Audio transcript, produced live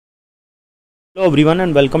Hello everyone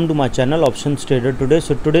and welcome to my channel Options Trader Today.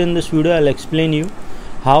 So today in this video I'll explain you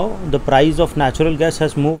how the price of natural gas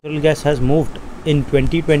has moved in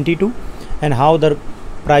 2022 and how the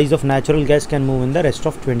price of natural gas can move in the rest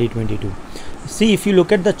of 2022. See, if you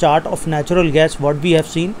look at the chart of natural gas, what we have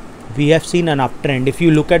seen an uptrend. If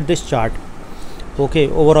you look at this chart, okay,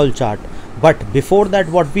 overall chart, but before that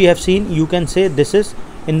what we have seen, you can say this is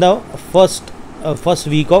in the first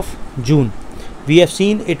week of June. We have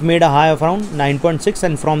seen it made a high of around 9.6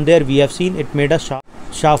 and from there we have seen it made a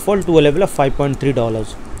sharp fall to a level of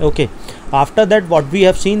 $5.3. Okay, after that what we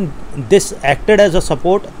have seen, this acted as a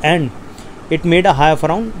support and it made a high of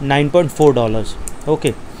around $9.4.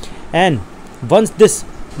 okay, and once this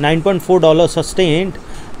 $9.4 sustained,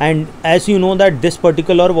 and as you know that this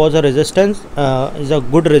particular was a resistance, is a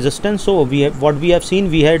good resistance, so we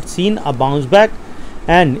had seen a bounce back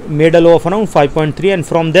and made a low of around 5.3, and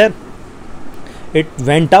from there it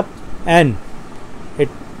went up and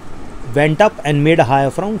made a high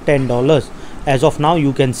of around $10 as of now,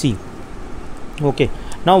 you can see. Okay,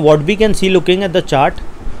 now what we can see looking at the chart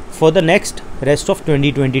for the next rest of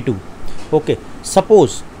 2022, okay,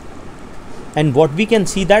 suppose, and what we can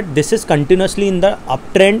see that this is continuously in the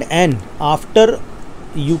uptrend, and after,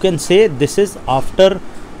 you can say this is after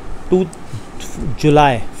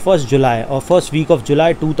first week of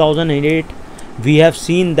July 2008, we have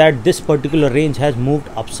seen that this particular range has moved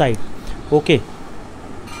upside, okay,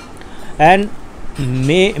 and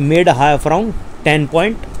made a high of around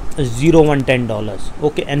 $10.010.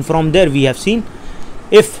 okay, and from there we have seen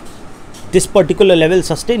if this particular level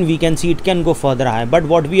sustain, we can see it can go further high, but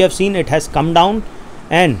what we have seen, it has come down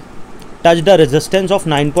and touched the resistance of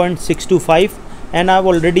 9.625, and I've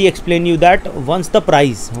already explained you that once the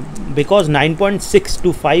price, because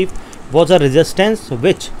 9.625 was a resistance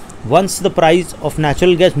which once the price of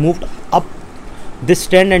natural gas moved up this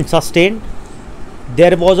trend and sustained,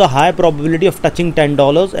 there was a high probability of touching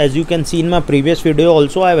 $10. As you can see in my previous video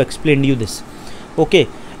also, I have explained you this. Okay,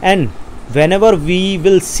 and whenever we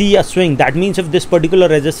will see a swing, that means if this particular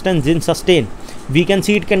resistance didn't sustain, we can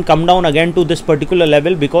see it can come down again to this particular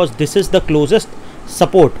level, because this is the closest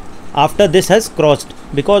support after this has crossed,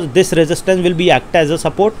 because this resistance will be act as a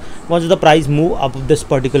support once the price move up this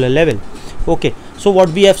particular level. Okay, so what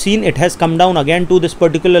we have seen, it has come down again to this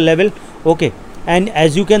particular level. Okay, and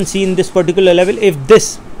as you can see in this particular level, if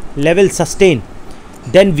this level sustain,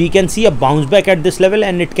 then we can see a bounce back at this level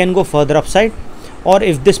and it can go further upside, or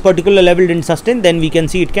if this particular level didn't sustain, then we can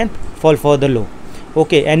see it can fall further low.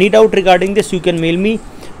 Okay, any doubt regarding this, you can mail me,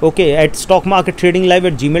 okay, at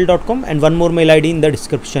stockmarkettradinglive@gmail.com, and one more mail ID in the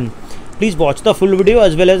description. Please watch the full video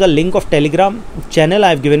as well as a link of Telegram channel I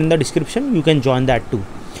have given in the description. You can join that too.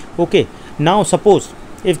 Okay, now suppose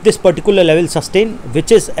if this particular level sustain,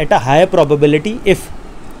 which is at a higher probability if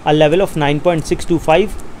a level of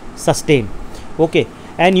 9.625 sustain, okay,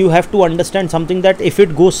 and you have to understand something, that if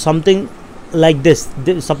it goes something like this,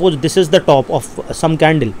 suppose this is the top of some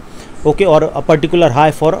candle, okay, or a particular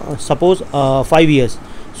high for suppose 5 years.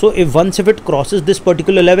 So if it crosses this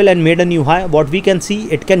particular level and made a new high, what we can see,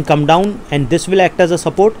 it can come down and this will act as a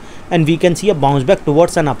support, and we can see a bounce back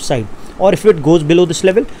towards an upside. Or if it goes below this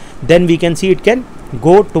level, then we can see it can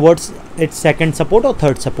go towards its second support or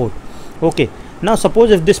third support. Okay, now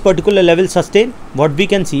suppose if this particular level sustain, what we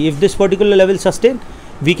can see, if this particular level sustain,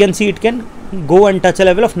 we can see it can go and touch a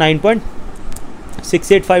level of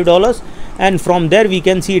 $9.685, and from there we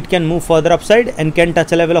can see it can move further upside and can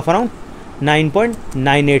touch a level of around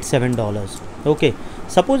 $9.987. okay,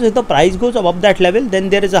 suppose if the price goes above that level, then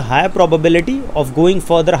there is a higher probability of going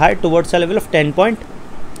further high towards a level of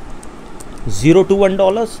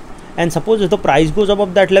 $10.021, and suppose if the price goes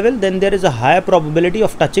above that level, then there is a higher probability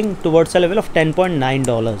of touching towards a level of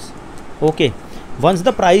 $10.9. okay, once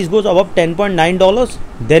the price goes above $10.9,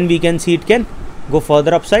 then we can see it can go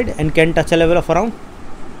further upside and can touch a level of around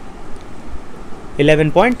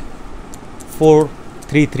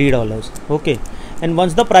 $11.433. okay, and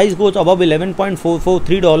once the price goes above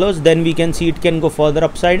 $11.443, then we can see it can go further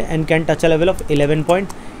upside and can touch a level of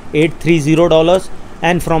 $11.830,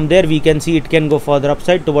 and from there we can see it can go further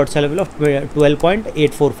upside towards a level of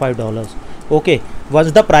 $12.845. okay,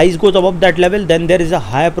 once the price goes above that level, then there is a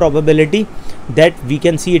higher probability that we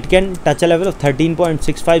can see it can touch a level of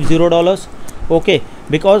 $13.650. okay,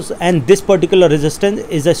 because, and this particular resistance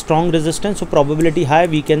is a strong resistance, so probability high,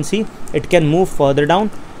 we can see it can move further down,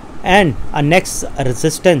 and a next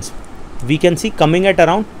resistance we can see coming at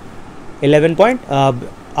around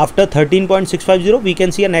after 13.650, we can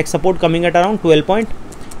see a next support coming at around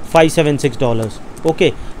 $12.576.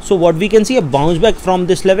 okay, so what we can see, a bounce back from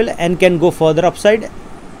this level and can go further upside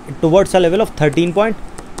towards a level of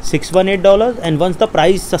 $618, and once the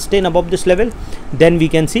price sustain above this level, then we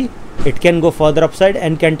can see it can go further upside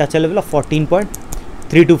and can touch a level of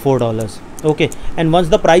 $14.324. okay, and once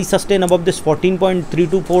the price sustain above this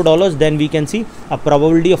 $14.324, then we can see a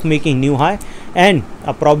probability of making new high and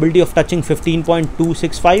a probability of touching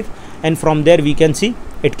 15.265, and from there we can see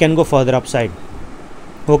it can go further upside.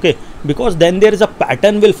 Okay, because then there is a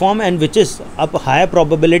pattern will form, and which is a higher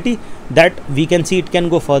probability that we can see it can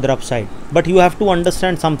go further upside. But you have to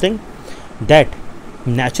understand something, that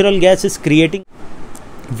natural gas is creating,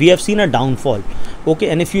 we have seen a downfall. Okay,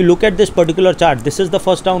 and if you look at this particular chart, this is the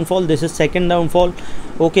first downfall, this is second downfall.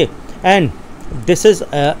 Okay, and this is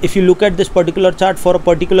if you look at this particular chart for a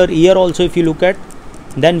particular year also, if you look at,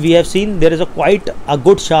 then we have seen there is a quite a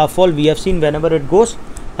good sharp fall we have seen whenever it goes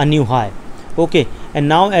a new high. Okay, and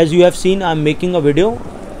now as you have seen, I'm making a video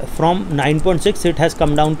from 9.6, it has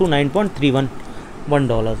come down to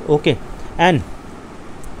 $9.311. okay, and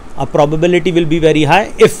a probability will be very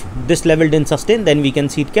high. If this level didn't sustain, then we can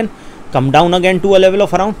see it can come down again to a level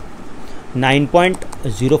of around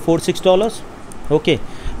 $9.046. okay,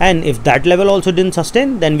 and if that level also didn't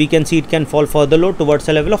sustain, then we can see it can fall further low towards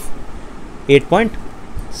a level of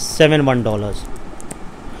 $8.71.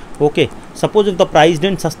 okay, suppose if the price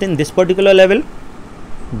didn't sustain this particular level,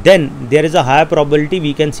 then there is a higher probability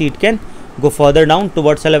we can see it can go further down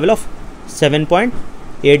towards a level of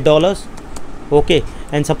 $7.8. okay,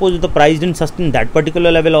 and suppose if the price didn't sustain that particular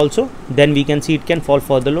level also, then we can see it can fall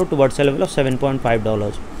further low towards a level of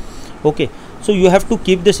 $7.5. okay, so you have to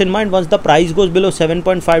keep this in mind. Once the price goes below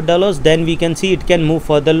 $7.5, then we can see it can move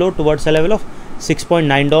further low towards a level of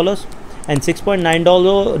 $6.9, and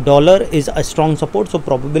 $6.9 is a strong support, so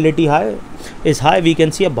probability is high we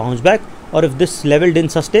can see a bounce back. Or if this level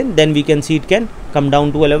didn't sustain, then we can see it can come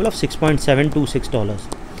down to a level of $6.726.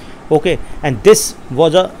 okay, and this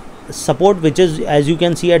was a support which is, as you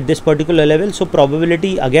can see, at this particular level. So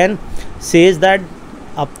probability again says that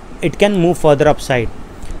it can move further upside.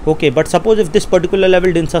 Okay, but suppose if this particular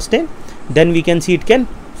level didn't sustain, then we can see it can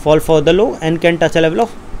fall further low and can touch a level of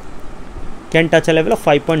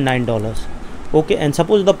 $5.9. okay, and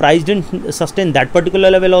suppose the price didn't sustain that particular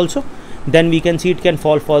level also, then we can see it can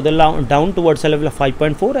fall further down towards a level of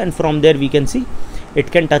 5.4, and from there we can see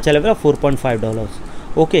it can touch a level of $4.5.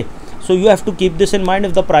 okay, so you have to keep this in mind.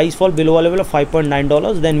 If the price fall below a level of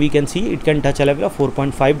 $5.9, then we can see it can touch a level of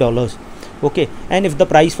 $4.5. okay, and if the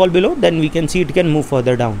price fall below, then we can see it can move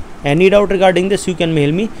further down. Any doubt regarding this, you can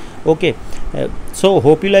mail me. Okay, so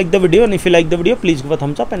hope you like the video, and if you like the video, please give a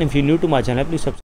thumbs up, and if you're new to my channel, please subscribe.